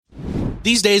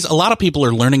These days, a lot of people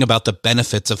are learning about the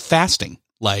benefits of fasting,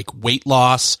 like weight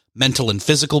loss, mental and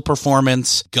physical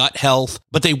performance, gut health,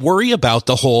 but they worry about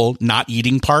the whole not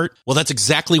eating part. Well, that's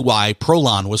exactly why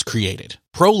Prolon was created.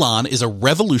 Prolon is a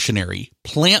revolutionary,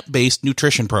 plant-based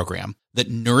nutrition program that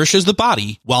nourishes the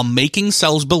body while making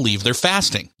cells believe they're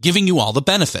fasting, giving you all the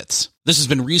benefits. This has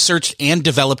been researched and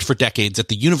developed for decades at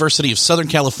the University of Southern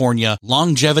California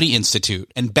Longevity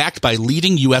Institute and backed by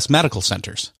leading U.S. medical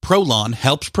centers. Prolon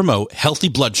helps promote healthy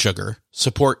blood sugar,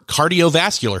 support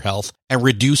cardiovascular health, and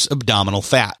reduce abdominal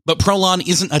fat. But Prolon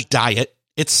isn't a diet,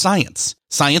 it's science.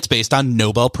 Science based on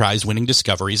Nobel Prize-winning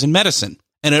discoveries in medicine.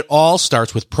 And it all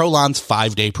starts with Prolon's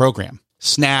 5-day program.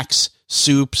 Snacks,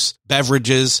 soups,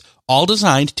 beverages, all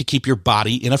designed to keep your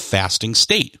body in a fasting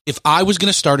state. If I was going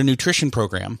to start a nutrition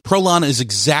program, Prolon is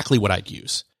exactly what I'd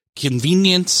use.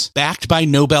 Convenience, backed by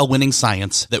Nobel-winning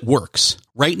science that works.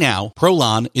 Right now,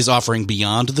 Prolon is offering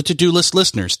Beyond the To-Do List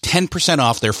listeners 10%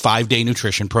 off their 5-day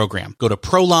nutrition program. Go to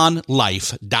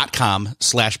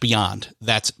prolonlife.com/beyond.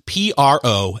 That's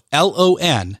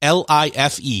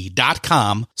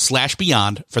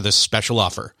PROLONLIFE.com/beyond for this special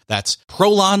offer. That's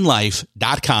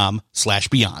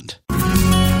prolonlife.com/beyond.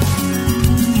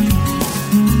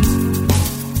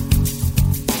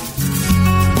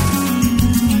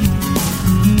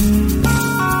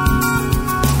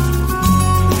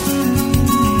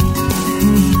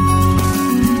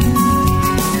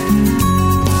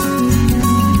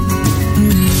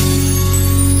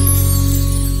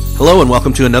 Hello and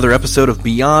welcome to another episode of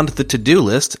Beyond the To-Do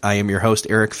List. I am your host,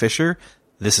 Eric Fisher.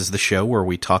 This is the show where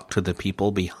we talk to the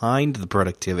people behind the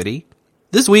productivity.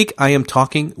 This week, I am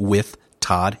talking with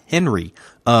Todd Henry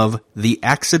of The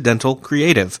Accidental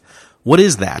Creative. What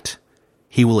is that?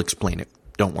 He will explain it.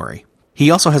 Don't worry.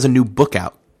 He also has a new book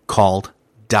out called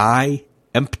Die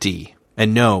Empty.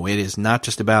 And no, it is not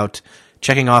just about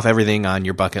checking off everything on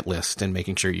your bucket list and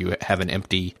making sure you have an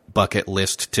empty bucket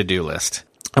list to-do list.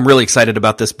 I'm really excited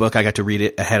about this book. I got to read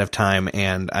it ahead of time,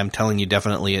 and I'm telling you,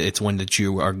 definitely it's one that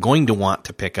you are going to want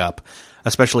to pick up,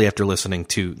 especially after listening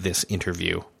to this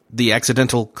interview. The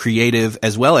Accidental Creative,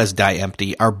 as well as Die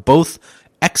Empty, are both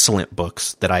excellent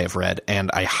books that I have read,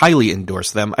 and I highly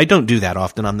endorse them. I don't do that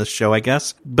often on this show, I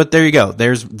guess, but there you go.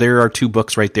 There are two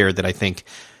books right there that I think,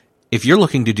 if you're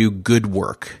looking to do good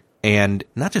work, and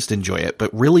not just enjoy it,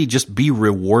 but really just be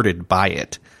rewarded by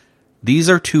it,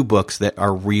 these are two books that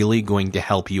are really going to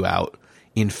help you out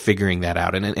in figuring that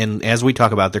out. And as we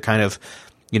talk about, they're kind of,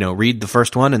 read the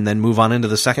first one and then move on into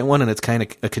the second one, and it's kind of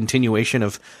a continuation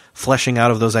of fleshing out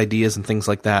of those ideas and things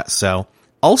like that. So,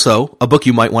 also, a book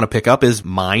you might want to pick up is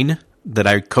mine, that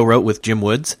I co-wrote with Jim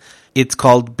Woods. It's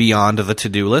called Beyond the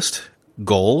To-Do List,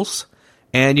 Goals.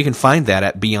 And you can find that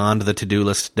at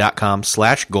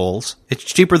beyondthetodolist.com/goals. It's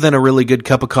cheaper than a really good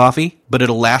cup of coffee, but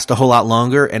it'll last a whole lot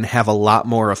longer and have a lot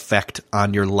more effect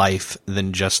on your life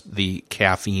than just the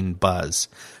caffeine buzz.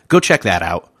 Go check that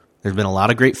out. There's been a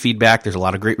lot of great feedback. There's a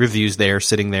lot of great reviews there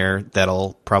sitting there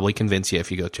that'll probably convince you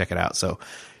if you go check it out. So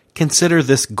consider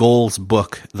this Goals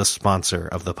book the sponsor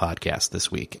of the podcast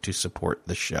this week to support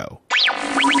the show.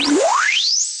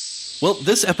 Well,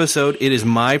 this episode, it is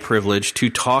my privilege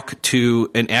to talk to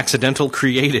an accidental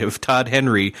creative, Todd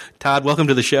Henry. Todd, welcome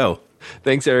to the show.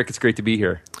 Thanks, Eric. It's great to be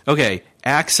here. Okay,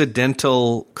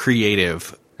 accidental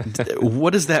creative.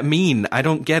 What does that mean? I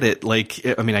don't get it. I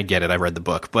get it. I read the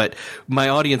book, but my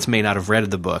audience may not have read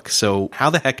the book. So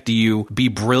how the heck do you be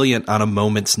brilliant on a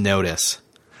moment's notice?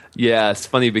 Yeah, it's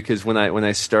funny because when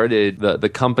I started the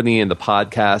company and the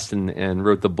podcast and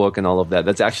wrote the book and all of that,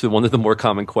 that's actually one of the more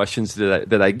common questions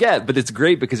that I get. But it's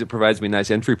great because it provides me a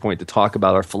nice entry point to talk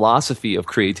about our philosophy of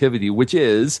creativity, which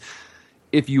is,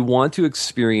 if you want to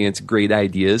experience great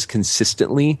ideas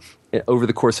consistently over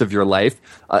the course of your life,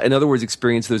 in other words,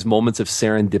 experience those moments of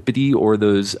serendipity or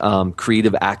those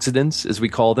creative accidents, as we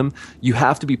call them, you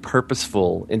have to be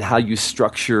purposeful in how you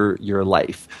structure your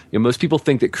life. Most people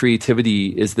think that creativity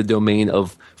is the domain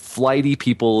of flighty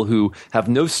people who have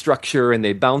no structure and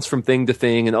they bounce from thing to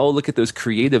thing and, oh, look at those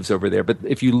creatives over there. But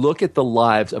if you look at the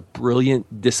lives of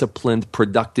brilliant, disciplined,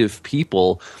 productive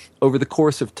people over the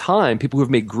course of time, people who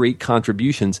have made great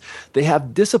contributions, they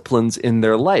have disciplines in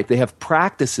their life. They have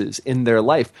practices in their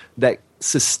life that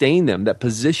sustain them, that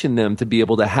position them to be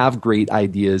able to have great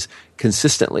ideas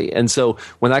consistently. And so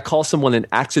when I call someone an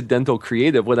accidental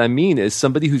creative, what I mean is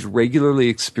somebody who's regularly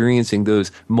experiencing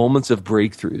those moments of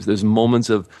breakthroughs, those moments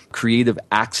of creative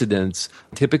accidents.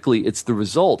 Typically, it's the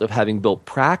result of having built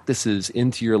practices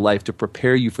into your life to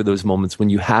prepare you for those moments when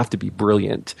you have to be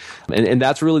brilliant. And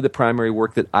that's really the primary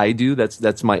work that I I do.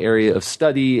 That's my area of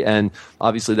study. And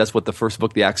obviously that's what the first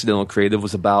book, The Accidental Creative,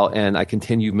 was about. And I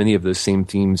continue many of those same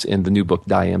themes in the new book,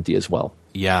 Die Empty, as well.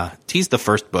 Yeah. Tease the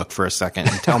first book for a second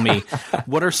and tell me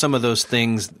what are some of those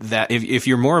things that if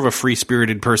you're more of a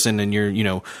free-spirited person and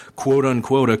you're, quote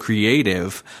unquote, a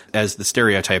creative as the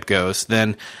stereotype goes,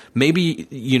 then maybe,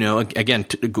 again,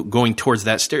 going towards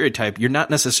that stereotype, you're not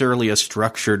necessarily a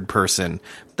structured person.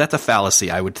 That's a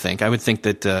fallacy, I would think. I would think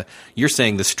that you're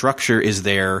saying the structure is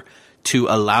there to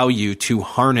allow you to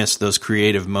harness those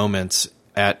creative moments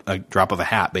at a drop of a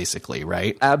hat, basically,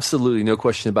 right? Absolutely, no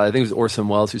question about it. I think it was Orson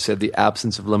Welles who said the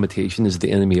absence of limitation is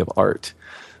the enemy of art,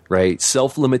 right?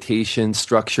 Self-limitation,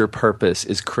 structure, purpose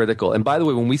is critical. And by the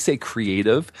way, when we say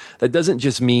creative, that doesn't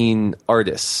just mean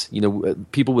artists,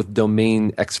 people with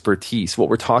domain expertise. What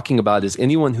we're talking about is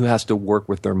anyone who has to work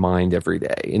with their mind every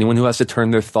day, anyone who has to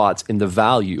turn their thoughts into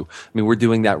value. I mean, we're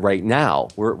doing that right now.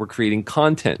 We're creating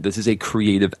content. This is a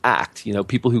creative act.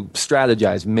 People who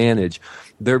strategize, manage,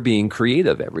 they're being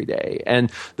creative every day.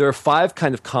 And there are 5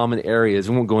 kind of common areas.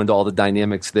 We won't go into all the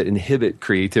dynamics that inhibit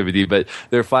creativity, but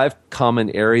there are 5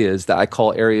 common areas that I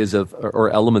call areas of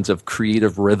or elements of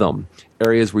creative rhythm,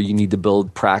 areas where you need to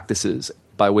build practices.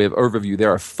 By way of overview,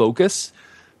 there are focus.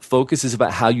 Focus is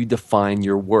about how you define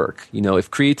your work.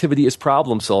 If creativity is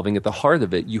problem solving at the heart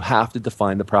of it, you have to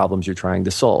define the problems you're trying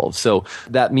to solve. So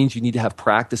that means you need to have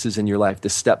practices in your life to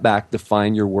step back,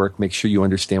 define your work, make sure you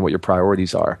understand what your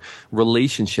priorities are.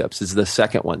 Relationships is the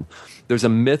second one. There's a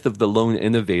myth of the lone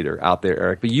innovator out there,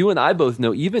 Eric. But you and I both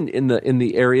know, even in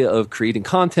the area of creating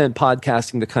content,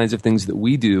 podcasting, the kinds of things that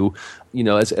we do,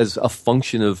 as a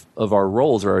function of our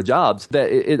roles or our jobs,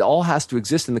 that it all has to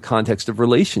exist in the context of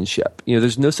relationship.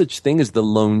 There's no such thing as the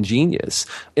lone genius.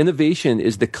 Innovation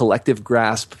is the collective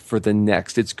grasp for the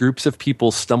next. It's groups of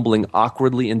people stumbling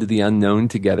awkwardly into the unknown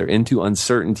together, into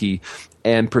uncertainty,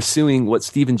 and pursuing what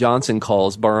Stephen Johnson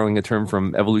calls, borrowing a term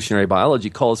from evolutionary biology,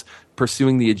 calls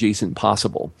pursuing the adjacent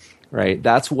possible. Right?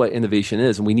 That's what innovation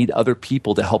is. And we need other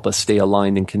people to help us stay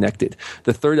aligned and connected.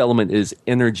 The third element is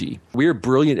energy. We're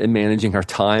brilliant at managing our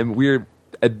time. We're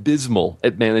abysmal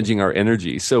at managing our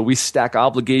energy. So we stack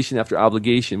obligation after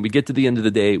obligation. We get to the end of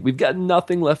the day, we've got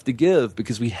nothing left to give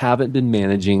because we haven't been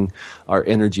managing our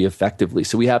energy effectively.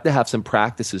 So we have to have some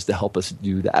practices to help us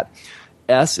do that.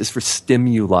 S is for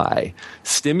stimuli.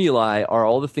 Stimuli are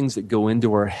all the things that go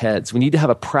into our heads. We need to have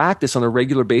a practice on a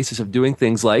regular basis of doing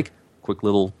things like, quick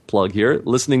little plug here,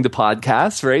 listening to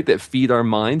podcasts, right, that feed our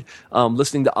mind,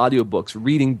 listening to audiobooks,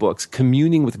 reading books,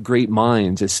 communing with great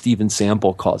minds, as Stephen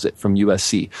Sample calls it from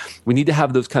USC. We need to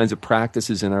have those kinds of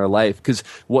practices in our life because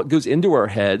what goes into our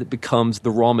head becomes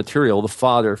the raw material, the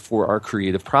fodder for our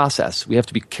creative process. We have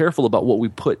to be careful about what we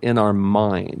put in our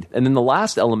mind. And then the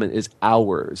last element is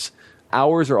hours.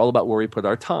 Hours are all about where we put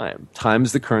our time. Time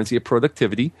is the currency of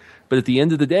productivity. But at the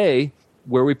end of the day,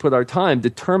 where we put our time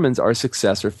determines our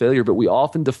success or failure. But we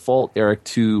often default, Eric,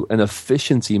 to an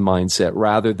efficiency mindset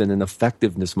rather than an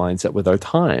effectiveness mindset with our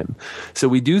time. So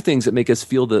we do things that make us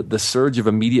feel the surge of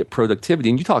immediate productivity.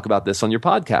 And you talk about this on your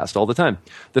podcast all the time.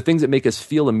 The things that make us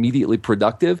feel immediately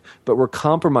productive, but we're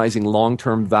compromising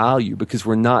long-term value because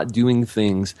we're not doing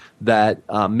things that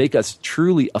make us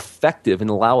truly effective and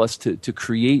allow us to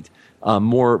create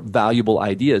more valuable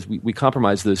ideas. We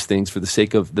compromise those things for the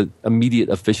sake of the immediate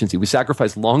efficiency. We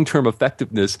sacrifice long-term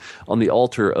effectiveness on the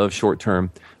altar of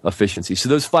short-term efficiency. So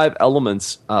those 5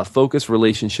 elements, focus,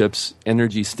 relationships,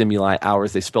 energy, stimuli,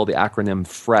 hours, they spell the acronym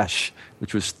FRESH,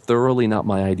 which was thoroughly not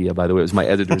my idea, by the way. It was my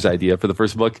editor's idea for the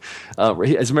first book.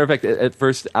 As a matter of fact, at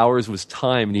first, hours was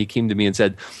time, and he came to me and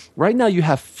said, right now you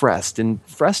have FREST, and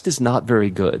FREST is not very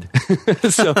good.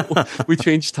 So we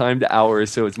changed time to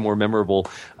hours so it's more memorable.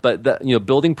 But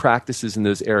building practices in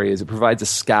those areas, it provides a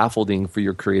scaffolding for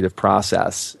your creative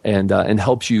process and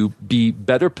helps you be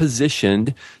better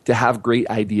positioned to have great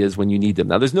ideas when you need them.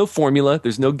 Now, there's no formula.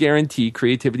 There's no guarantee.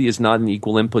 Creativity is not an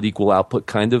equal input, equal output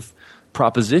kind of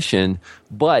proposition,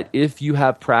 but if you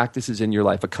have practices in your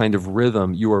life, a kind of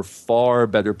rhythm, you are far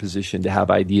better positioned to have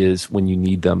ideas when you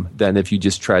need them than if you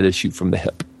just try to shoot from the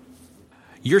hip.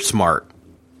 You're smart.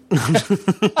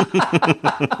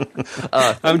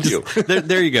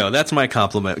 There you go. That's my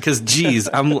compliment. Because, geez,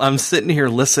 I'm sitting here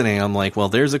listening. I'm like, well,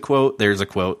 there's a quote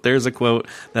that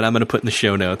I'm going to put in the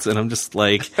show notes, and I'm just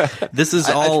like, this is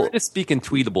all. I try to speak in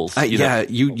tweetables. Yeah,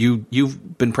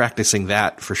 you've been practicing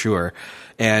that for sure.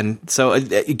 And so,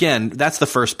 again, that's the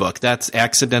first book. That's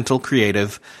Accidental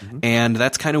Creative. Mm-hmm. And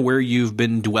that's kind of where you've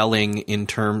been dwelling in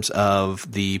terms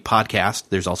of the podcast.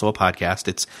 There's also a podcast.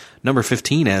 It's number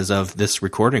 15 as of this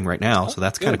recording right now. So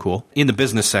that's kind of cool. In the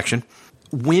business section.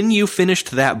 When you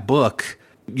finished that book,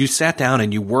 You sat down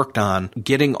and you worked on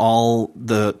getting all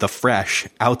the fresh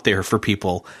out there for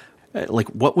people. Like,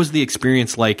 what was the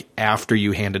experience like after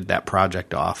you handed that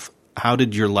project off? How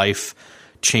did your life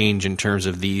change in terms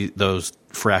of those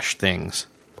fresh things?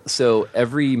 So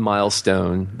every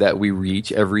milestone that we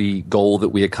reach, every goal that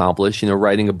we accomplish,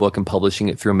 writing a book and publishing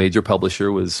it through a major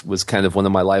publisher was kind of one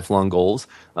of my lifelong goals.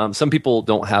 Some people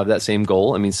don't have that same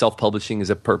goal. I mean, self-publishing is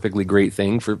a perfectly great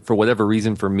thing. For whatever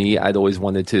reason, for me, I'd always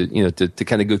wanted to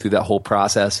kind of go through that whole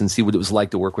process and see what it was like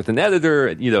to work with an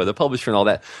editor, the publisher and all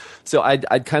that. So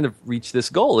I'd kind of reached this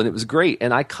goal, and it was great.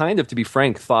 And I kind of, to be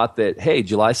frank, thought that, hey,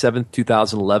 July 7th,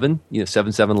 2011,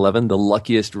 7/7/11, the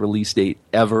luckiest release date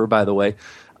ever, by the way.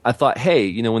 I thought,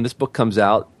 hey, when this book comes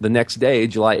out, the next day,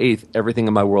 July 8th, everything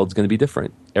in my world is going to be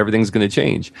different. Everything's going to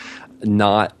change.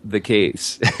 Not the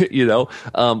case.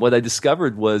 What I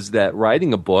discovered was that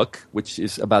writing a book, which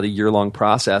is about a year-long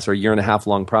process or a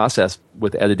year-and-a-half-long process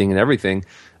with editing and everything,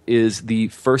 is the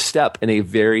first step in a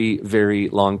very, very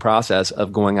long process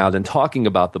of going out and talking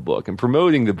about the book and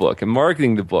promoting the book and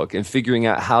marketing the book and figuring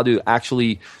out how to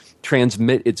actually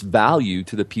transmit its value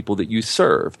to the people that you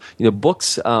serve.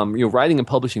 Books, writing and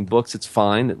publishing books, it's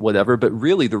fine, whatever. But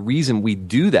really the reason we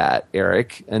do that,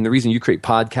 Eric, and the reason you create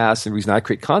podcasts and the reason I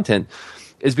create content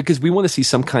is because we want to see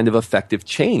some kind of effective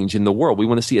change in the world. We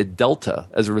want to see a delta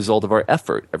as a result of our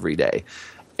effort every day.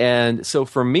 And so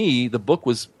for me, the book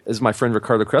was, as my friend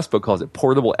Ricardo Crespo calls it,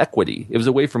 portable equity. It was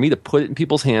a way for me to put it in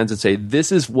people's hands and say,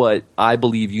 this is what I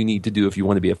believe you need to do if you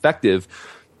want to be effective.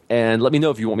 And let me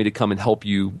know if you want me to come and help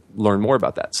you learn more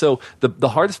about that. So the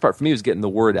hardest part for me was getting the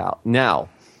word out. Now,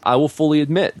 I will fully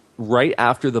admit, right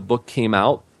after the book came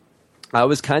out, I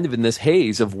was kind of in this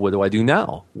haze of what do I do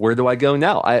now? Where do I go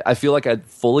now? I feel like I'd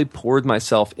fully poured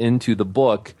myself into the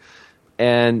book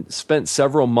and spent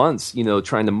several months,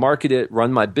 trying to market it,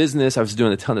 run my business. I was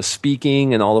doing a ton of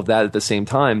speaking and all of that at the same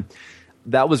time.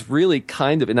 That was really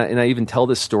kind of, and I even tell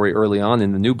this story early on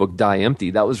in the new book, Die Empty.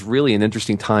 That was really an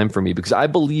interesting time for me because I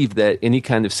believe that any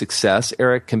kind of success,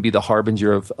 Eric, can be the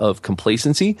harbinger of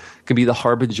complacency, can be the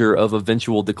harbinger of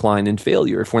eventual decline and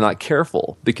failure if we're not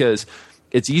careful. Because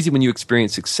it's easy when you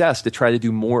experience success to try to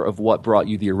do more of what brought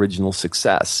you the original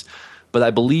success. But I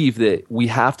believe that we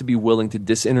have to be willing to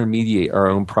disintermediate our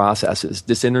own processes,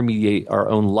 disintermediate our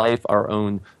own life, our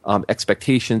own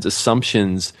expectations,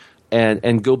 assumptions,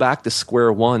 and go back to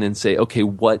square one and say, okay,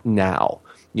 what now?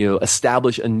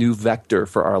 Establish a new vector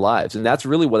for our lives. And that's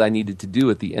really what I needed to do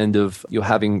at the end of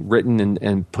having written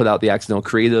and put out The Accidental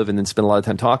Creative and then spent a lot of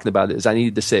time talking about it, is I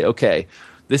needed to say, okay,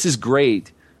 this is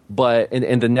great, but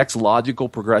and the next logical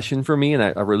progression for me, and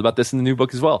I wrote about this in the new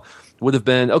book as well, would have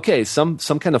been, okay, some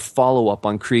kind of follow-up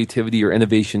on creativity or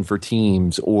innovation for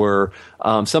teams or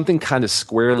something kind of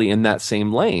squarely in that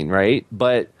same lane, right?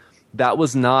 But that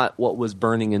was not what was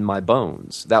burning in my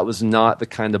bones. That was not the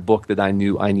kind of book that I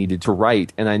knew I needed to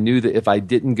write. And I knew that if I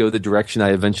didn't go the direction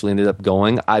I eventually ended up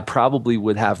going, I probably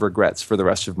would have regrets for the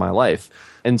rest of my life.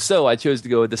 And so I chose to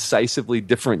go a decisively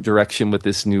different direction with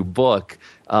this new book,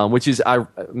 which is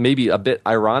maybe a bit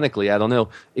ironically, I don't know,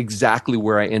 exactly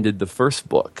where I ended the first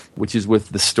book, which is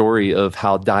with the story of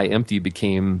how Die Empty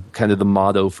became kind of the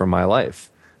motto for my life.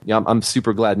 I'm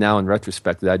super glad now in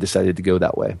retrospect that I decided to go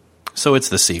that way. So it's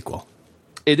the sequel.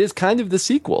 It is kind of the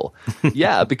sequel.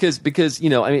 Yeah, because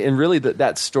and really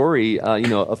that story,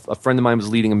 a friend of mine was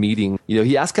leading a meeting.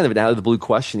 He asked kind of an out of the blue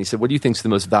question. He said, what do you think is the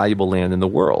most valuable land in the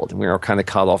world? And we were kind of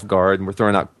caught off guard, and we're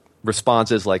throwing out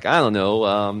responses like, I don't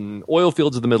know, oil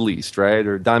fields of the Middle East, right?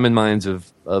 Or diamond mines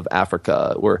of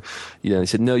Africa. Or, he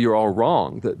said, no, you're all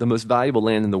wrong. The most valuable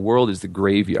land in the world is the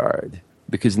graveyard,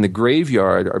 because in the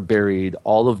graveyard are buried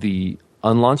all of the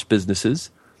unlaunched businesses,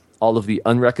 all of the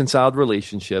unreconciled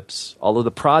relationships, all of the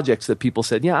projects that people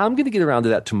said, yeah, I'm going to get around to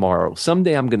that tomorrow.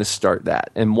 Someday I'm going to start that.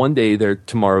 And one day their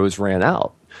tomorrows ran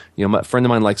out. My friend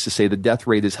of mine likes to say the death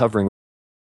rate is hovering.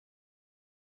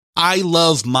 I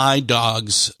love my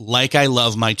dogs like I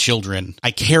love my children. I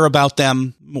care about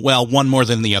them, well, one more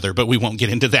than the other, but we won't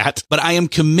get into that. But I am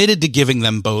committed to giving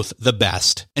them both the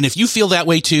best. And if you feel that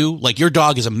way too, like your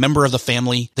dog is a member of the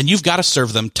family, then you've got to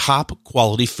serve them top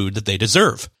quality food that they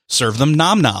deserve. Serve them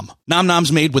Nom Nom. Nom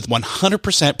Nom's made with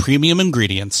 100% premium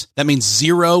ingredients. That means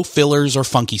zero fillers or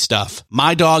funky stuff.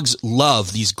 My dogs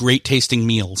love these great tasting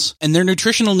meals, and their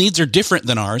nutritional needs are different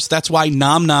than ours. That's why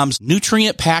Nom Nom's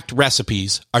nutrient-packed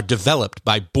recipes are developed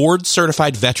by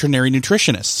board-certified veterinary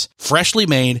nutritionists, freshly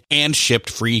made and shipped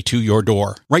free to your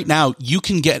door. Right now, you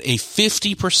can get a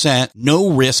 50%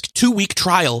 no-risk 2-week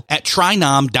trial at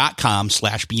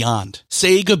trynom.com/beyond.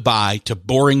 Say goodbye to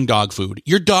boring dog food.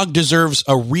 Your dog deserves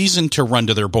a real reason to run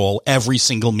to their bowl every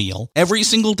single meal, every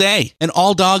single day. And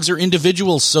all dogs are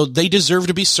individuals, so they deserve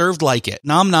to be served like it.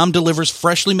 Nom Nom delivers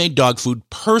freshly made dog food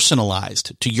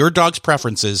personalized to your dog's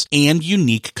preferences and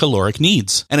unique caloric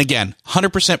needs. And again,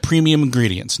 100% premium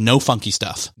ingredients, no funky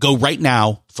stuff. Go right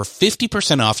now for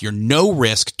 50% off your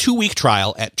no-risk 2-week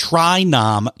trial at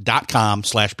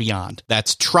trynom.com/beyond.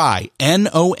 That's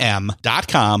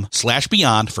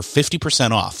trynom.com/beyond for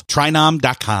 50% off.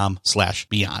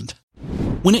 trynom.com/beyond.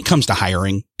 When it comes to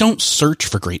hiring, don't search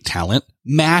for great talent.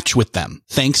 Match with them.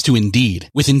 Thanks to Indeed.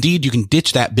 With Indeed, you can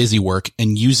ditch that busy work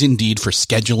and use Indeed for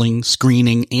scheduling,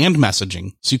 screening, and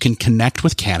messaging so you can connect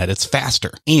with candidates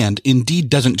faster. And Indeed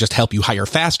doesn't just help you hire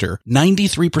faster.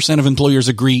 93% of employers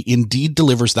agree Indeed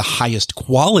delivers the highest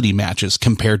quality matches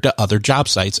compared to other job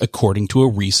sites, according to a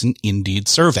recent Indeed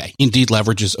survey. Indeed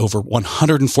leverages over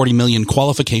 140 million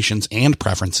qualifications and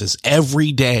preferences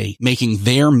every day, making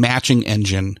their matching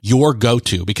engine your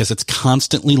go-to because it's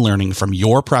constantly learning from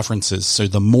your preferences. So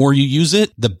the more you use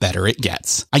it, the better it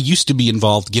gets. I used to be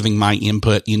involved giving my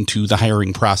input into the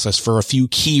hiring process for a few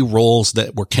key roles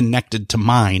that were connected to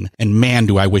mine. And man,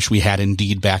 do I wish we had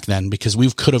Indeed back then, because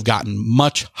we could have gotten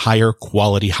much higher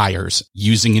quality hires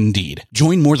using Indeed.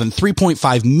 Join more than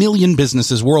 3.5 million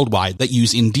businesses worldwide that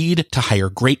use Indeed to hire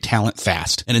great talent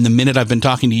fast. And in the minute I've been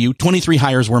talking to you, 23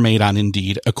 hires were made on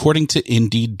Indeed, according to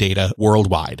Indeed data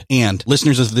worldwide. And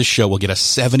listeners of this show will get a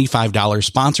 $75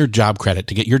 sponsored job credit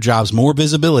to get your jobs more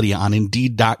visibility on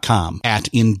Indeed.com at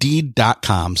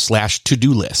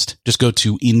Indeed.com/to-do list. Just go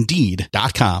to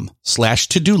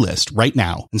Indeed.com/to-do list right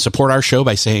now and support our show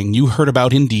by saying you heard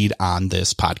about Indeed on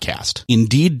this podcast.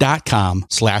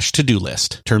 Indeed.com/to-do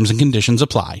list. Terms and conditions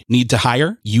apply. Need to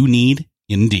hire? You need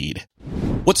Indeed.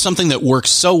 What's something that works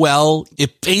so well,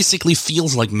 it basically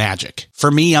feels like magic?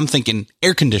 For me, I'm thinking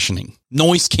air conditioning,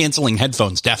 noise canceling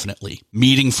headphones, definitely.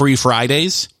 Meeting-free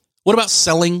Fridays? What about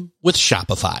selling with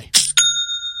Shopify?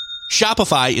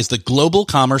 Shopify is the global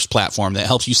commerce platform that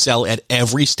helps you sell at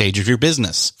every stage of your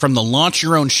business. From the launch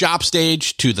your own shop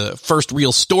stage to the first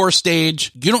real store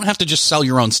stage, you don't have to just sell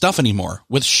your own stuff anymore.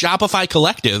 With Shopify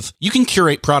Collective, you can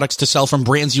curate products to sell from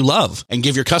brands you love and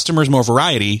give your customers more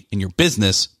variety and your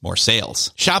business more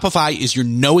sales. Shopify is your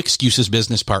no excuses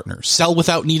business partner. Sell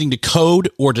without needing to code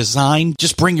or design.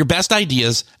 Just bring your best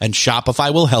ideas and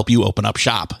Shopify will help you open up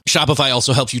shop. Shopify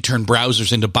also helps you turn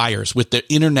browsers into buyers with the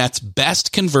internet's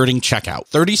best converting checkout.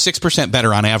 36%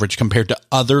 better on average compared to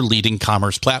other leading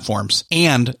commerce platforms.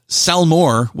 And sell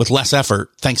more with less effort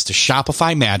thanks to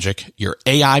Shopify Magic, your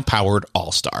AI-powered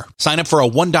all-star. Sign up for a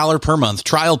 $1 per month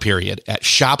trial period at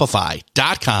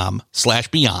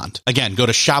shopify.com/beyond. Again, go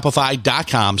to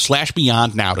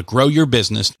shopify.com/beyond now to grow your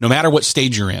business no matter what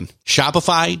stage you're in.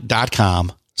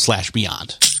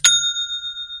 Shopify.com/beyond.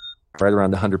 Right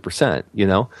around 100%, you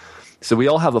know? So we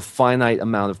all have a finite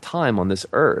amount of time on this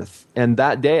earth. And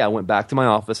that day I went back to my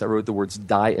office. I wrote the words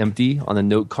 "die empty" on a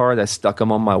note card. I stuck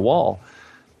them on my wall.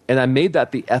 And I made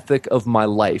that the ethic of my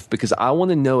life because I want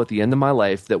to know at the end of my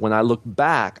life that when I look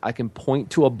back, I can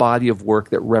point to a body of work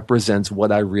that represents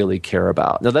what I really care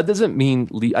about. Now, that doesn't mean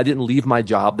I didn't leave my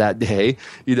job that day.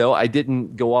 You know, I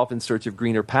didn't go off in search of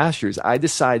greener pastures. I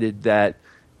decided that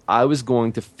I was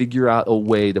going to figure out a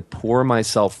way to pour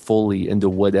myself fully into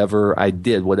whatever I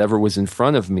did, whatever was in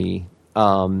front of me.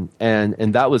 And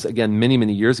that was, again, many,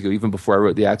 many years ago, even before I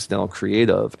wrote The Accidental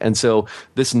Creative. And so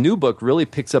this new book really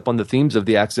picks up on the themes of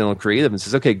The Accidental Creative and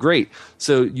says, okay, great.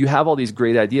 So you have all these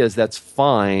great ideas. That's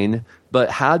fine. But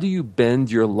how do you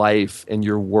bend your life and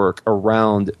your work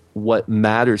around what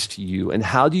matters to you? And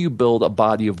how do you build a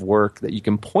body of work that you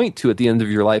can point to at the end of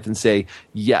your life and say,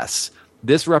 yes,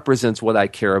 this represents what I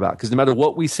care about? Because no matter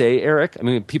what we say, Eric, I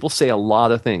mean, people say a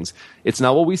lot of things. It's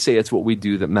not what we say, it's what we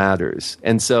do that matters.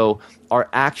 And so our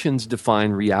actions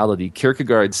define reality.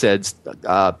 Kierkegaard said,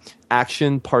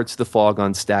 action parts the fog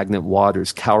on stagnant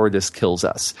waters. Cowardice kills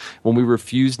us. When we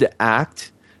refuse to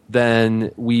act, then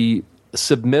we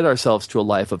submit ourselves to a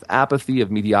life of apathy,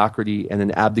 of mediocrity, and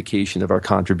an abdication of our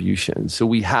contribution. So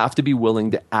we have to be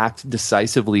willing to act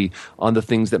decisively on the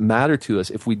things that matter to us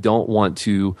if we don't want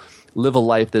to live a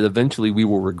life that eventually we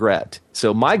will regret.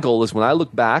 So my goal is when I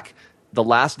look back, the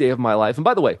last day of my life, and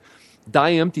by the way,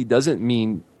 die empty doesn't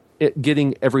mean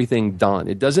getting everything done.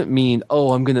 It doesn't mean,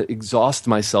 oh, I'm going to exhaust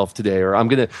myself today, or I'm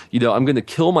going to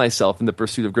kill myself in the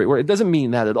pursuit of great work. It doesn't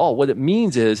mean that at all. What it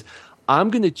means is I'm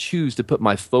going to choose to put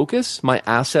my focus, my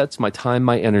assets, my time,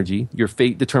 my energy. Your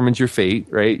fate determines your fate,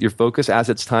 right? Your focus,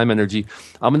 assets, time, energy.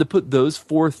 I'm going to put those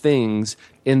four things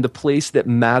in the place that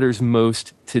matters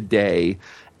most today.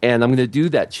 And I'm going to do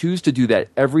that, choose to do that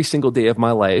every single day of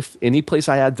my life. Any place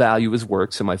I add value is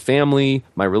work. So my family,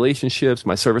 my relationships,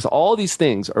 my service, all these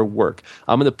things are work.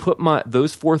 I'm going to put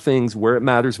those 4 things where it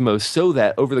matters most so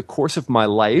that over the course of my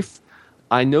life,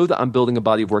 I know that I'm building a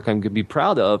body of work I'm going to be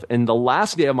proud of. And the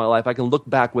last day of my life, I can look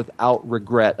back without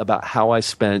regret about how I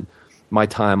spent my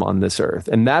time on this earth.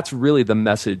 And that's really the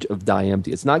message of Die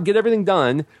Empty. It's not get everything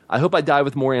done. I hope I die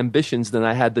with more ambitions than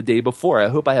I had the day before. I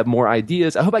hope I have more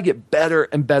ideas. I hope I get better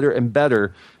and better and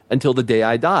better until the day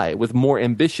I die with more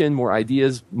ambition, more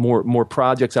ideas, more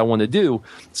projects I want to do.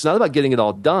 It's not about getting it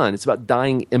all done. It's about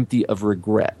dying empty of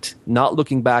regret, not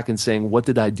looking back and saying, what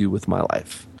did I do with my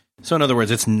life? So in other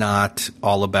words, it's not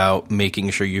all about making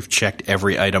sure you've checked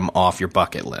every item off your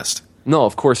bucket list. No,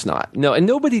 of course not. No, and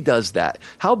nobody does that.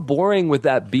 How boring would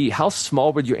that be? How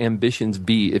small would your ambitions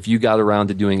be if you got around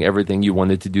to doing everything you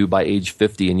wanted to do by age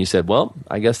 50 and you said, well,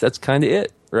 I guess that's kind of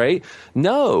it, right?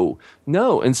 No.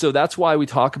 And so that's why we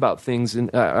talk about things, and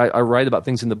I write about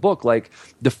things in the book, like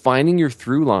defining your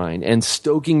through line and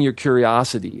stoking your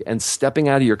curiosity and stepping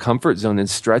out of your comfort zone and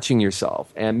stretching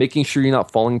yourself and making sure you're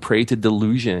not falling prey to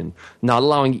delusion, not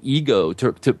allowing ego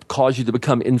to cause you to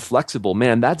become inflexible.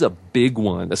 Man, that's a big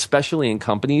one, especially in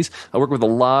companies. I work with a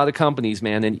lot of companies,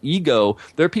 man, and ego,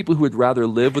 there are people who would rather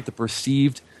live with the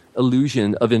perceived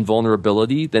illusion of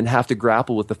invulnerability than have to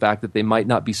grapple with the fact that they might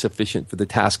not be sufficient for the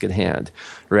task at hand,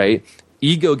 right?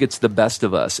 Ego gets the best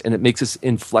of us, and it makes us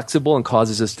inflexible and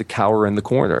causes us to cower in the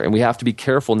corner. And we have to be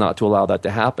careful not to allow that to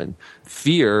happen.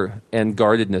 Fear and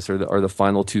guardedness are the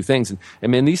final 2 things.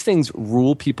 And man, these things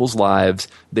rule people's lives.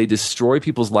 They destroy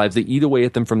people's lives. They eat away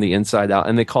at them from the inside out,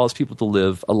 and they cause people to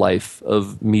live a life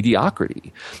of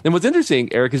mediocrity. And what's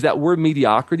interesting, Eric, is that word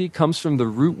mediocrity comes from the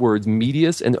root words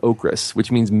medius and ocris,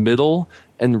 which means middle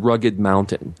and rugged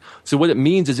mountain. So what it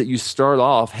means is that you start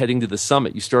off heading to the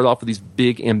summit. You start off with these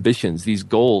big ambitions, these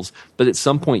goals, but at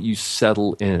some point you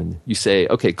settle in. You say,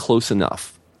 okay, close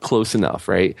enough,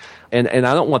 right? And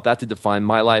I don't want that to define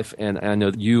my life, and I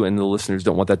know that you and the listeners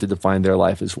don't want that to define their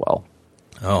life as well.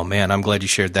 Oh, man, I'm glad you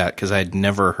shared that because I'd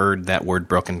never heard that word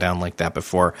broken down like that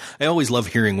before. I always love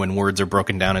hearing when words are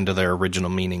broken down into their original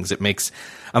meanings.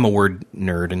 I'm a word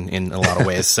nerd in a lot of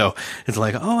ways. So it's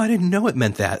like, oh, I didn't know it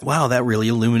meant that. Wow, that really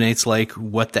illuminates like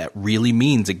what that really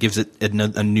means. It gives it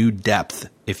a new depth,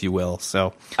 if you will.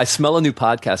 So I smell a new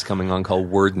podcast coming on called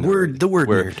Word Nerd. The Word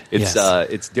Nerd.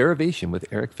 It's derivation with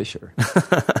Eric Fisher.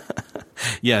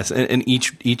 Yes, and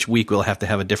each week we'll have to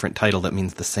have a different title that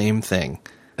means the same thing.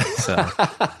 So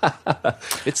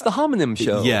it's the homonym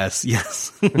show. Yes. Die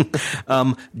Is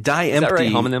empty. that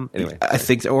right? Homonym? Anyway, I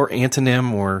think, or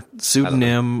antonym, or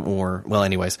pseudonym, or well,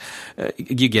 anyways,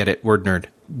 you get it. Word nerd.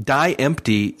 Die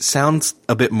empty sounds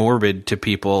a bit morbid to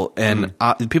people, and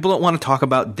people don't want to talk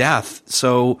about death.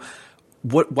 So,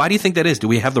 why do you think that is? Do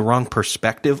we have the wrong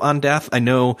perspective on death? I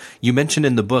know you mentioned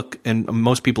in the book, and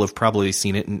most people have probably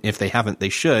seen it, and if they haven't, they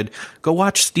should go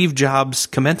watch Steve Jobs'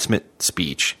 commencement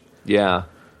speech.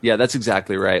 Yeah, that's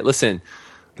exactly right. Listen,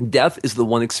 death is the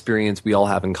one experience we all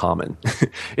have in common.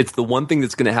 It's the one thing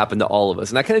that's going to happen to all of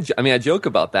us. And I joke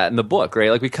about that in the book,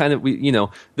 right? Like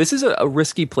this is a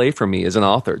risky play for me as an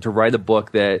author to write a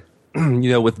book that,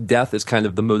 with death as kind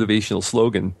of the motivational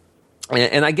slogan.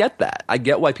 And I get that. I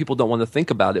get why people don't want to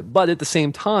think about it. But at the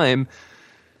same time,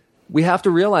 we have to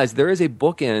realize there is a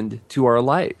bookend to our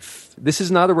life. This is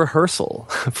not a rehearsal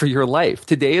for your life.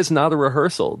 Today is not a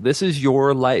rehearsal. This is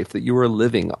your life that you are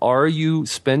living. Are you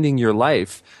spending your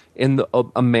life in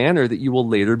a manner that you will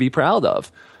later be proud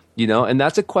of? And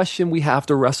that's a question we have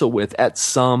to wrestle with at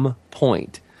some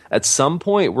point. At some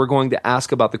point, we're going to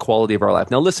ask about the quality of our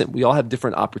life. Now, listen, we all have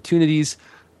different opportunities.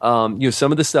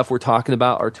 Some of the stuff we're talking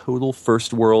about are total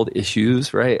first world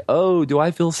issues, right? Oh, do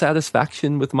I feel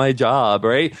satisfaction with my job,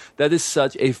 right? That is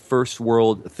such a first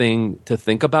world thing to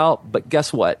think about. But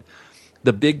guess what?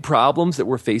 The big problems that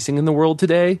we're facing in the world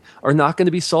today are not going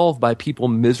to be solved by people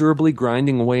miserably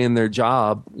grinding away in their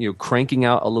job, cranking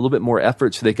out a little bit more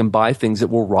effort so they can buy things that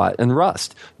will rot and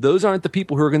rust. Those aren't the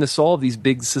people who are going to solve these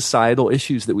big societal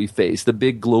issues that we face, the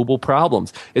big global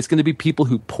problems. It's going to be people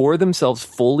who pour themselves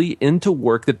fully into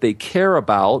work that they care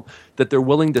about, that they're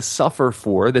willing to suffer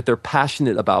for, that they're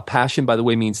passionate about. Passion, by the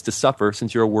way, means to suffer,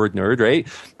 since you're a word nerd, right?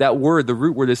 That word, the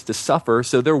root word is to suffer.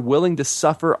 So they're willing to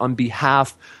suffer on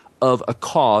behalf of a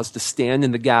cause, to stand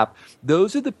in the gap.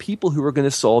 Those are the people who are going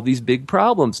to solve these big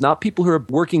problems, not people who are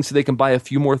working so they can buy a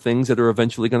few more things that are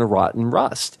eventually going to rot and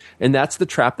rust. And that's the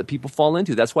trap that people fall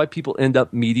into. That's why people end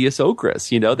up medius ocris.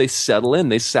 They settle in,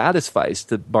 they satisfy,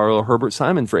 to borrow a Herbert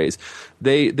Simon phrase.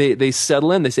 They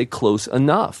settle in, they say close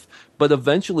enough. But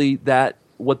eventually that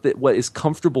what is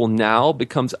comfortable now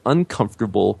becomes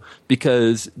uncomfortable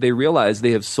because they realize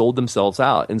they have sold themselves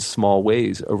out in small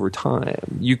ways over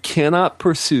time. You cannot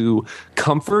pursue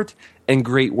comfort and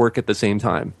great work at the same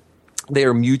time. They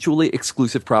are mutually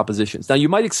exclusive propositions. Now, you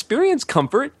might experience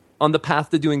comfort on the path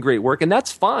to doing great work, and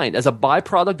that's fine. As a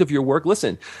byproduct of your work,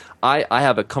 listen, I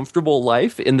have a comfortable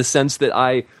life in the sense that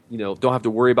I don't have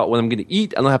to worry about what I'm going to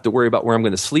eat. I don't have to worry about where I'm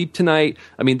going to sleep tonight.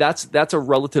 I mean, that's a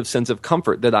relative sense of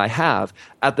comfort that I have.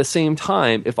 At the same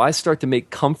time, if I start to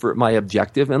make comfort my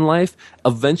objective in life,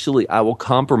 eventually I will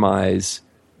compromise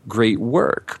great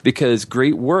work, because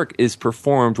great work is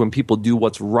performed when people do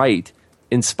what's right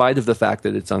in spite of the fact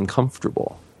that it's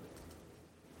uncomfortable.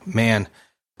 Man,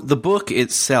 the book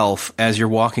itself, as you're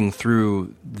walking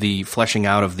through the fleshing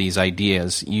out of these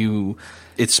ideas,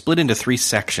 it's split into 3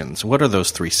 sections. What are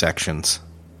those 3 sections?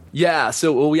 Yeah,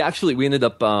 so we ended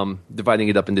up dividing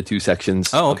it up into 2 sections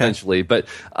eventually. But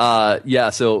but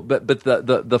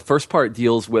the first part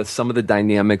deals with some of the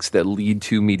dynamics that lead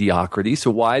to mediocrity. So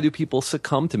why do people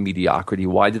succumb to mediocrity?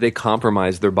 Why do they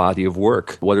compromise their body of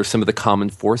work? What are some of the common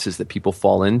forces that people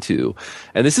fall into?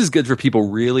 And this is good for people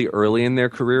really early in their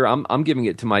career. I'm giving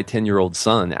it to my 10-year-old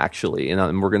son, actually,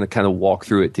 and we're going to kind of walk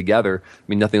through it together. I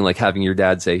mean, nothing like having your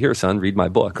dad say, "Here, son, read my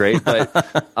book," right?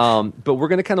 But we're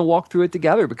going to kind of walk through it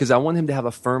together, because I want him to have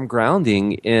a firm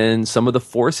grounding in some of the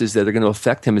forces that are going to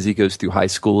affect him as he goes through high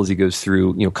school, as he goes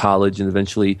through college, and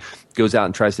eventually goes out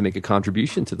and tries to make a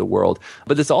contribution to the world.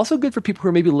 But it's also good for people who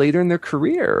are maybe later in their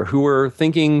career, who are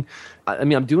thinking, I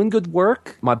mean, I'm doing good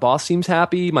work. My boss seems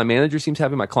happy. My manager seems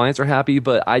happy. My clients are happy.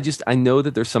 But I know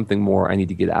that there's something more I need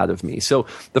to get out of me. So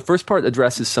the first part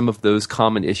addresses some of those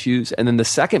common issues. And then the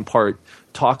second part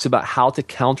talks about how to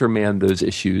countermand those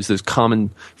issues, those common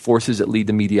forces that lead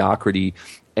to mediocrity,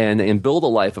 and build a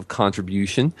life of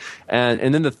contribution.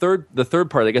 And then the third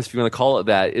part, I guess if you want to call it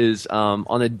that, is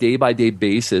on a day-by-day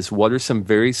basis, what are some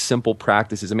very simple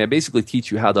practices? I mean, I basically teach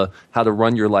you how to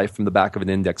run your life from the back of an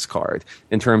index card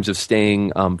in terms of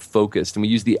staying focused. And we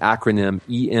use the acronym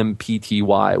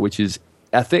EMPTY, which is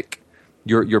ethic,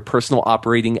 your personal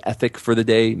operating ethic for the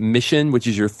day; mission, which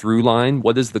is your through line.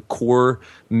 What is the core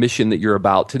mission that you're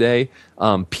about today?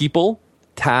 People,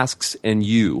 tasks, and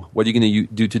you. What are you going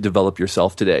to do to develop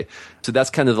yourself today? So that's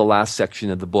kind of the last section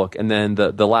of the book. And then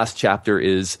the last chapter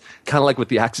is kind of like with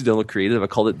the accidental creative. I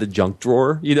called it the junk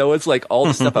drawer. It's like all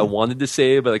the stuff I wanted to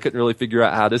say, but I couldn't really figure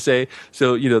out how to say.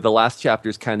 So, the last chapter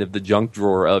is kind of the junk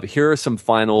drawer of, here are some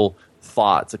final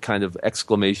thoughts, a kind of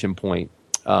exclamation point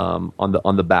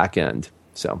on the back end.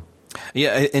 So.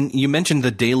 Yeah, and you mentioned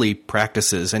the daily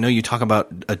practices. I know you talk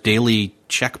about a daily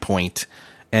checkpoint,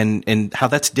 and how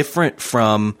that's different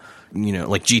from,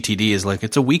 like GTD is like,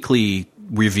 it's a weekly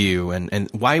review, and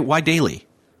why daily?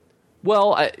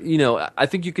 Well, I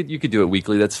think you could do it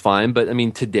weekly. That's fine. But I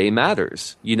mean, today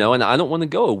matters, and I don't want to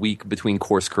go a week between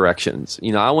course corrections.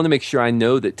 I want to make sure I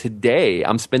know that today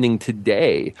I'm spending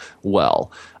today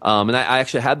well. And I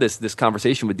actually had this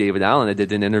conversation with David Allen. I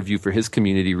did an interview for his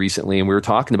community recently, and we were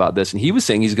talking about this. And he was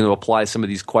saying he's going to apply some of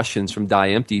these questions from Die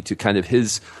Empty to kind of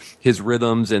his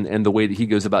rhythms and the way that he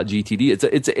goes about GTD.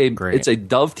 It's a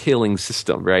dovetailing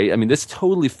system, right? I mean, this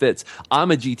totally fits. I'm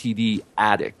a GTD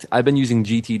addict. I've been using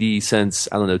GTD since,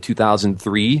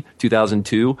 2003,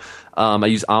 2002. I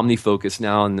use OmniFocus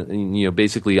now, and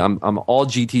basically I'm all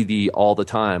GTD all the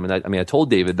time. And I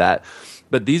told David that.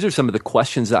 But these are some of the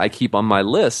questions that I keep on my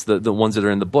list, the ones that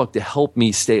are in the book, to help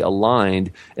me stay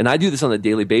aligned. And I do this on a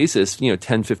daily basis,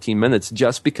 10, 15 minutes,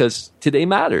 just because today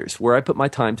matters. Where I put my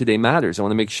time today matters. I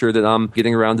want to make sure that I'm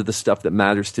getting around to the stuff that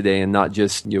matters today and not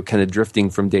just, kind of drifting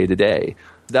from day to day.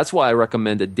 That's why I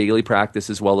recommend a daily practice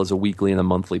as well as a weekly and a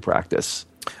monthly practice.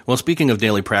 Well, speaking of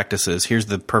daily practices, here's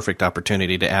the perfect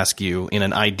opportunity to ask you, in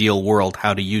an ideal world,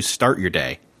 how do you start your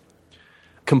day?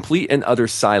 Complete and utter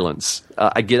silence.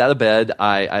 I get out of bed.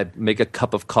 I make a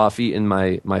cup of coffee in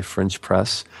my French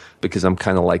press, because I'm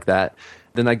kind of like that.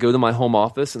 Then I go to my home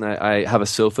office, and I have a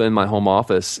sofa in my home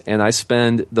office, and I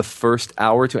spend the first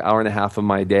hour to hour and a half of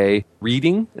my day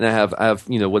reading. And I have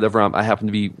whatever I happen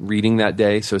to be reading that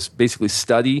day. So it's basically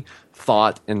study,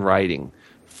 thought, and writing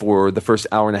for the first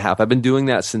hour and a half. I've been doing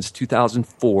that since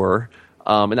 2004.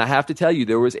 And I have to tell you,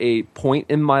 there was a point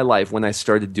in my life when I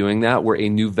started doing that where a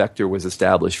new vector was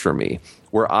established for me,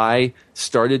 where I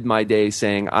started my day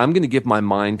saying, I'm going to give my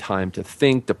mind time to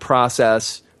think, to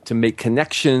process, to make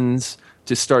connections,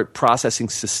 to start processing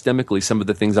systemically some of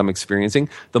the things I'm experiencing.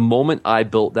 The moment I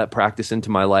built that practice into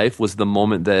my life was the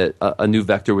moment that a new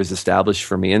vector was established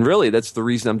for me. And really, that's the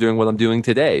reason I'm doing what I'm doing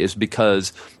today, is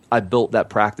because I built that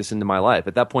practice into my life.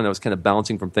 At that point, I was kind of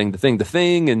bouncing from thing to thing to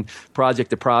thing and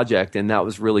project to project. And that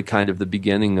was really kind of the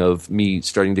beginning of me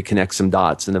starting to connect some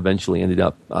dots, and eventually ended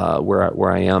up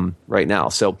where I am right now.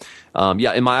 So,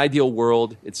 in my ideal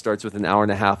world, it starts with an hour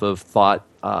and a half of thought,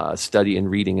 study, and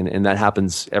reading. And that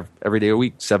happens every day a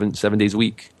week, seven days a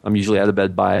week. I'm usually out of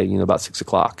bed by, about 6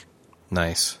 o'clock.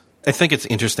 Nice. I think it's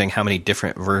interesting how many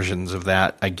different versions of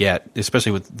that I get,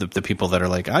 especially with the people that are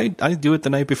like, I do it the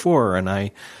night before,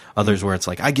 and others where it's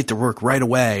like, I get to work right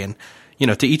away,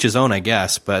 and, to each his own, I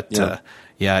guess. But,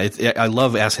 I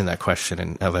love asking that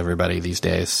question of everybody these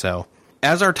days. So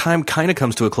as our time kind of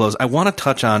comes to a close, I want to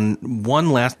touch on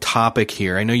one last topic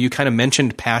here. I know you kind of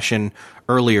mentioned passion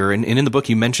earlier, and in the book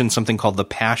you mentioned something called the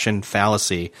passion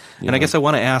fallacy. Yeah. And I guess I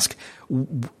want to ask,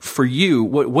 for you,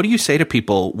 what do you say to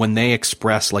people when they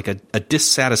express like a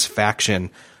dissatisfaction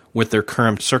with their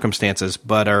current circumstances,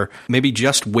 but are maybe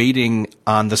just waiting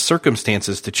on the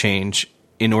circumstances to change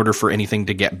in order for anything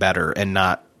to get better, and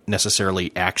not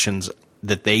necessarily actions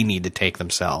that they need to take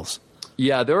themselves?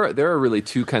 Yeah, there are really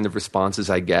two kind of responses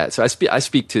I get. So I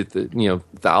speak to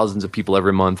thousands of people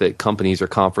every month at companies or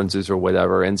conferences or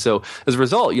whatever, and so as a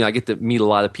result, I get to meet a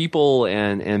lot of people,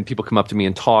 and people come up to me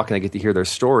and talk, and I get to hear their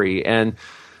story. And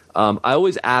I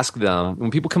always ask them,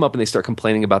 when people come up and they start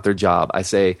complaining about their job, I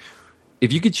say,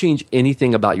 if you could change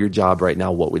anything about your job right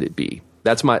now, what would it be?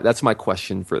 That's my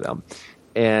question for them.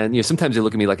 And sometimes they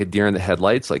look at me like a deer in the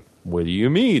headlights, like, what do you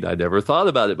mean? I never thought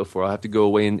about it before. I have to go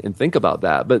away and think about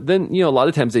that. But then, a lot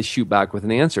of times they shoot back with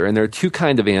an answer. And there are two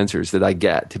kind of answers that I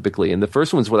get typically. And the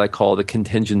first one is what I call the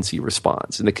contingency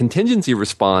response. And the contingency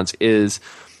response is,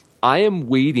 I am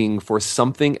waiting for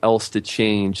something else to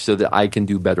change so that I can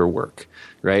do better work,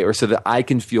 right? Or so that I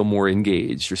can feel more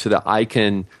engaged, or so that I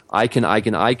can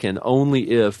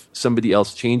only if somebody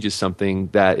else changes something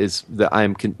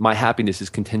that my happiness is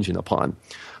contingent upon.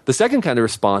 The second kind of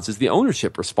response is the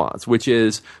ownership response, which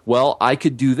is, well, I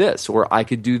could do this, or I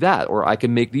could do that, or I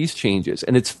can make these changes.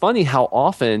 And it's funny how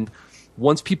often,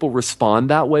 once people respond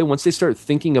that way, once they start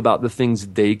thinking about the things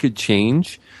they could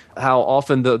change, how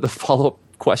often the follow-up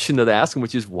question that I ask them,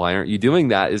 which is, why aren't you doing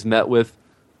that, is met with,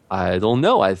 I don't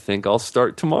know. I think I'll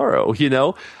start tomorrow.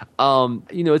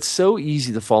 It's so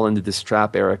easy to fall into this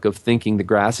trap, Eric, of thinking the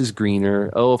grass is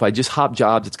greener. Oh, if I just hop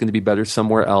jobs, it's going to be better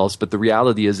somewhere else. But the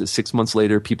reality is that 6 months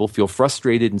later, people feel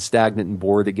frustrated and stagnant and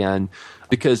bored again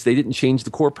because they didn't change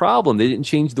the core problem. They didn't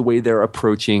change the way they're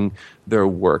approaching their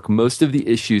work. Most of the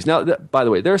issues. Now, by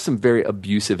the way, there are some very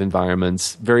abusive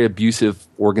environments, very abusive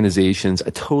organizations.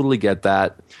 I totally get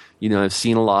that. I've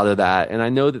seen a lot of that, and I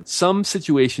know that some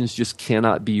situations just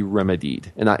cannot be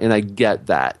remedied, and I get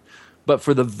that. But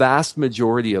for the vast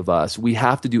majority of us, we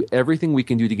have to do everything we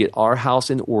can do to get our house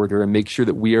in order and make sure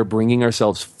that we are bringing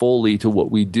ourselves fully to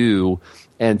what we do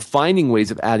and finding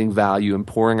ways of adding value and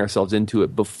pouring ourselves into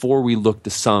it before we look to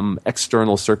some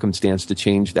external circumstance to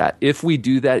change that. If we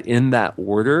do that in that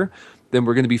order, then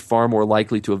we're going to be far more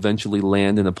likely to eventually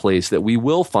land in a place that we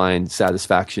will find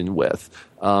satisfaction with.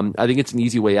 I think it's an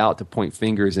easy way out to point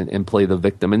fingers and play the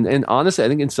victim. And honestly, I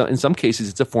think in some cases,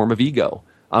 it's a form of ego.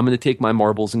 I'm going to take my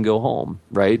marbles and go home,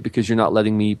 right? Because you're not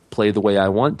letting me play the way I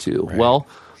want to. Right. Well,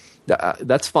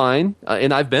 that's fine.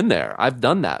 And I've been there. I've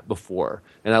done that before.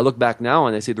 And I look back now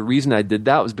and I say the reason I did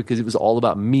that was because it was all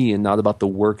about me and not about the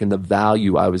work and the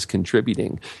value I was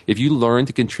contributing. If you learn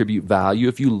to contribute value,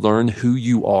 if you learn who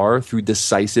you are through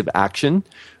decisive action,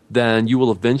 then you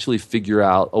will eventually figure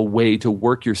out a way to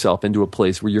work yourself into a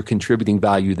place where you're contributing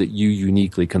value that you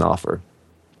uniquely can offer.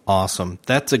 Awesome.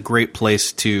 That's a great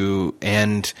place to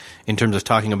end in terms of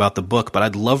talking about the book, but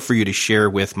I'd love for you to share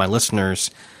with my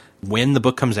listeners when the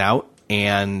book comes out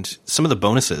and some of the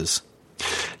bonuses.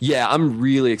 Yeah, I'm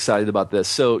really excited about this.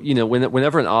 So,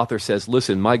 whenever an author says,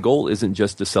 listen, my goal isn't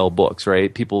just to sell books,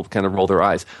 right? People kind of roll their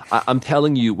eyes. I'm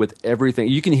telling you with everything,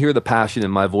 you can hear the passion in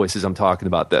my voice as I'm talking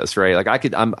about this, right? Like I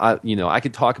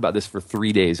could talk about this for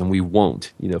 3 days and we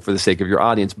won't, for the sake of your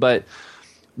audience. But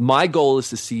my goal is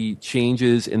to see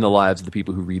changes in the lives of the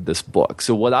people who read this book.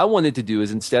 So what I wanted to do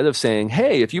is, instead of saying,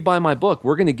 hey, if you buy my book,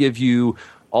 we're going to give you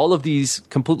all of these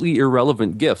completely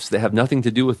irrelevant gifts that have nothing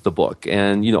to do with the book,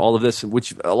 and all of this,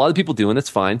 which a lot of people do, and it's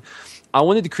fine. I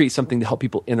wanted to create something to help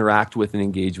people interact with and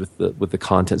engage with the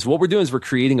content. So what we're doing is we're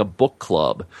creating a book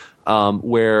club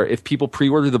where if people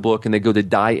pre-order the book and they go to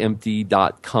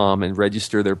dieempty.com and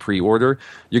register their pre-order,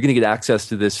 you're going to get access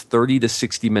to this 30 to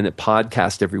 60 minute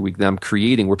podcast every week that I'm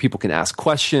creating, where people can ask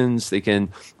questions, they can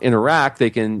interact, they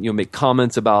can make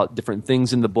comments about different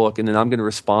things in the book, and then I'm going to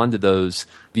respond to those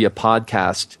via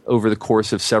podcast over the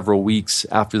course of several weeks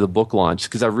after the book launch,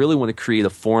 because I really want to create a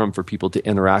forum for people to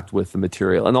interact with the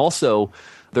material. And also,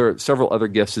 there are several other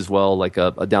gifts as well, like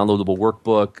a downloadable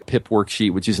workbook, PIP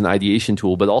worksheet, which is an ideation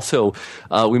tool. But also,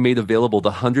 we made available the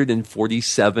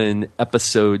 147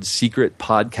 episode secret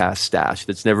podcast stash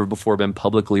that's never before been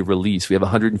publicly released. We have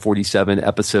 147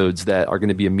 episodes that are going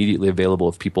to be immediately available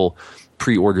if people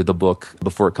pre-order the book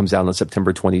before it comes out on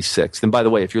September 26th. And by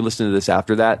the way, if you're listening to this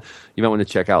after that, you might want to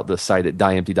check out the site at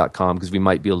dieempty.com, because we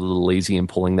might be a little lazy in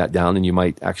pulling that down, and you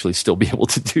might actually still be able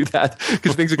to do that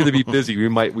because things are going to be busy. We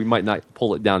might not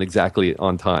pull it down exactly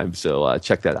on time. So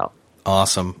check that out.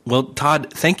 Awesome. Well,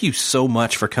 Todd, thank you so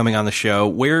much for coming on the show.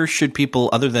 Where should people,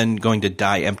 other than going to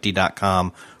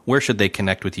dieempty.com, where should they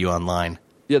connect with you online?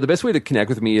 Yeah, the best way to connect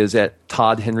with me is at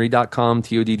toddhenry.com,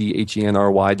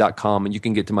 toddhenry.com, and you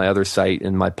can get to my other site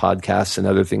and my podcasts and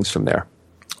other things from there.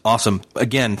 Awesome.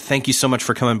 Again, thank you so much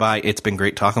for coming by. It's been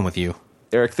great talking with you.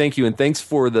 Eric, thank you, and thanks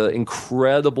for the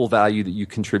incredible value that you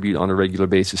contribute on a regular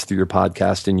basis through your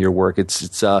podcast and your work.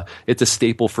 It's a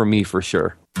staple for me for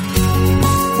sure.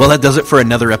 Well, that does it for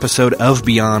another episode of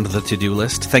Beyond the To-Do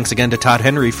List. Thanks again to Todd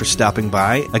Henry for stopping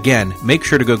by. Again, make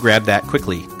sure to go grab that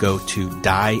quickly. Go to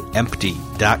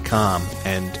dieempty.com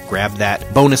and grab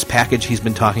that bonus package he's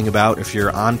been talking about. If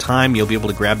you're on time, you'll be able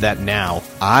to grab that now.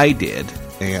 I did,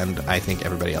 and I think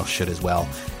everybody else should as well.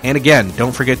 And again,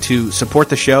 don't forget to support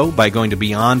the show by going to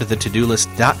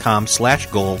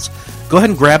beyondthetodolist.com/goals. Go ahead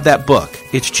and grab that book.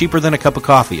 It's cheaper than a cup of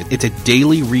coffee. It's a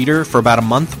daily reader for about a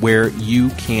month where you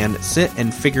can sit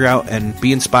and figure out and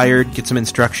be inspired, get some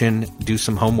instruction, do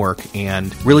some homework,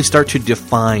 and really start to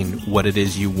define what it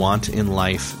is you want in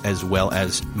life, as well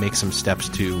as make some steps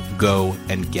to go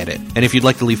and get it. And if you'd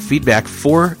like to leave feedback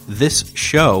for this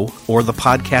show or the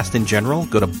podcast in general,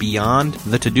 go to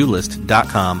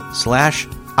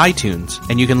beyondthetodolist.com/iTunes,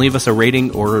 and you can leave us a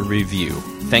rating or a review.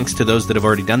 Thanks to those that have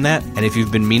already done that, and if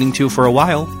you've been meaning to for a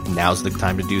while, now's the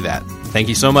time to do that. Thank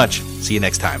you so much. See you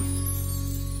next time.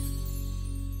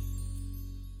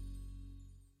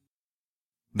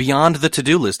 Beyond the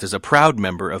To-Do List is a proud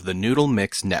member of the Noodle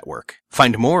Mix Network.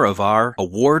 Find more of our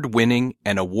award-winning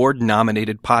and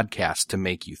award-nominated podcasts to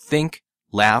make you think,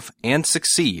 laugh, and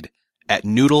succeed at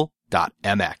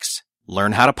noodle.mx.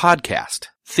 Learn how to podcast.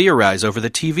 Theorize over the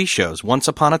TV shows Once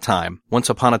Upon a Time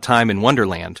in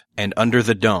Wonderland, and Under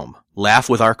the Dome. Laugh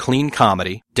with our clean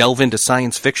comedy, delve into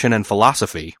science fiction and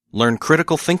philosophy, learn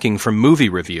critical thinking from movie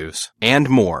reviews, and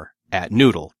more at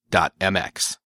noodle.mx.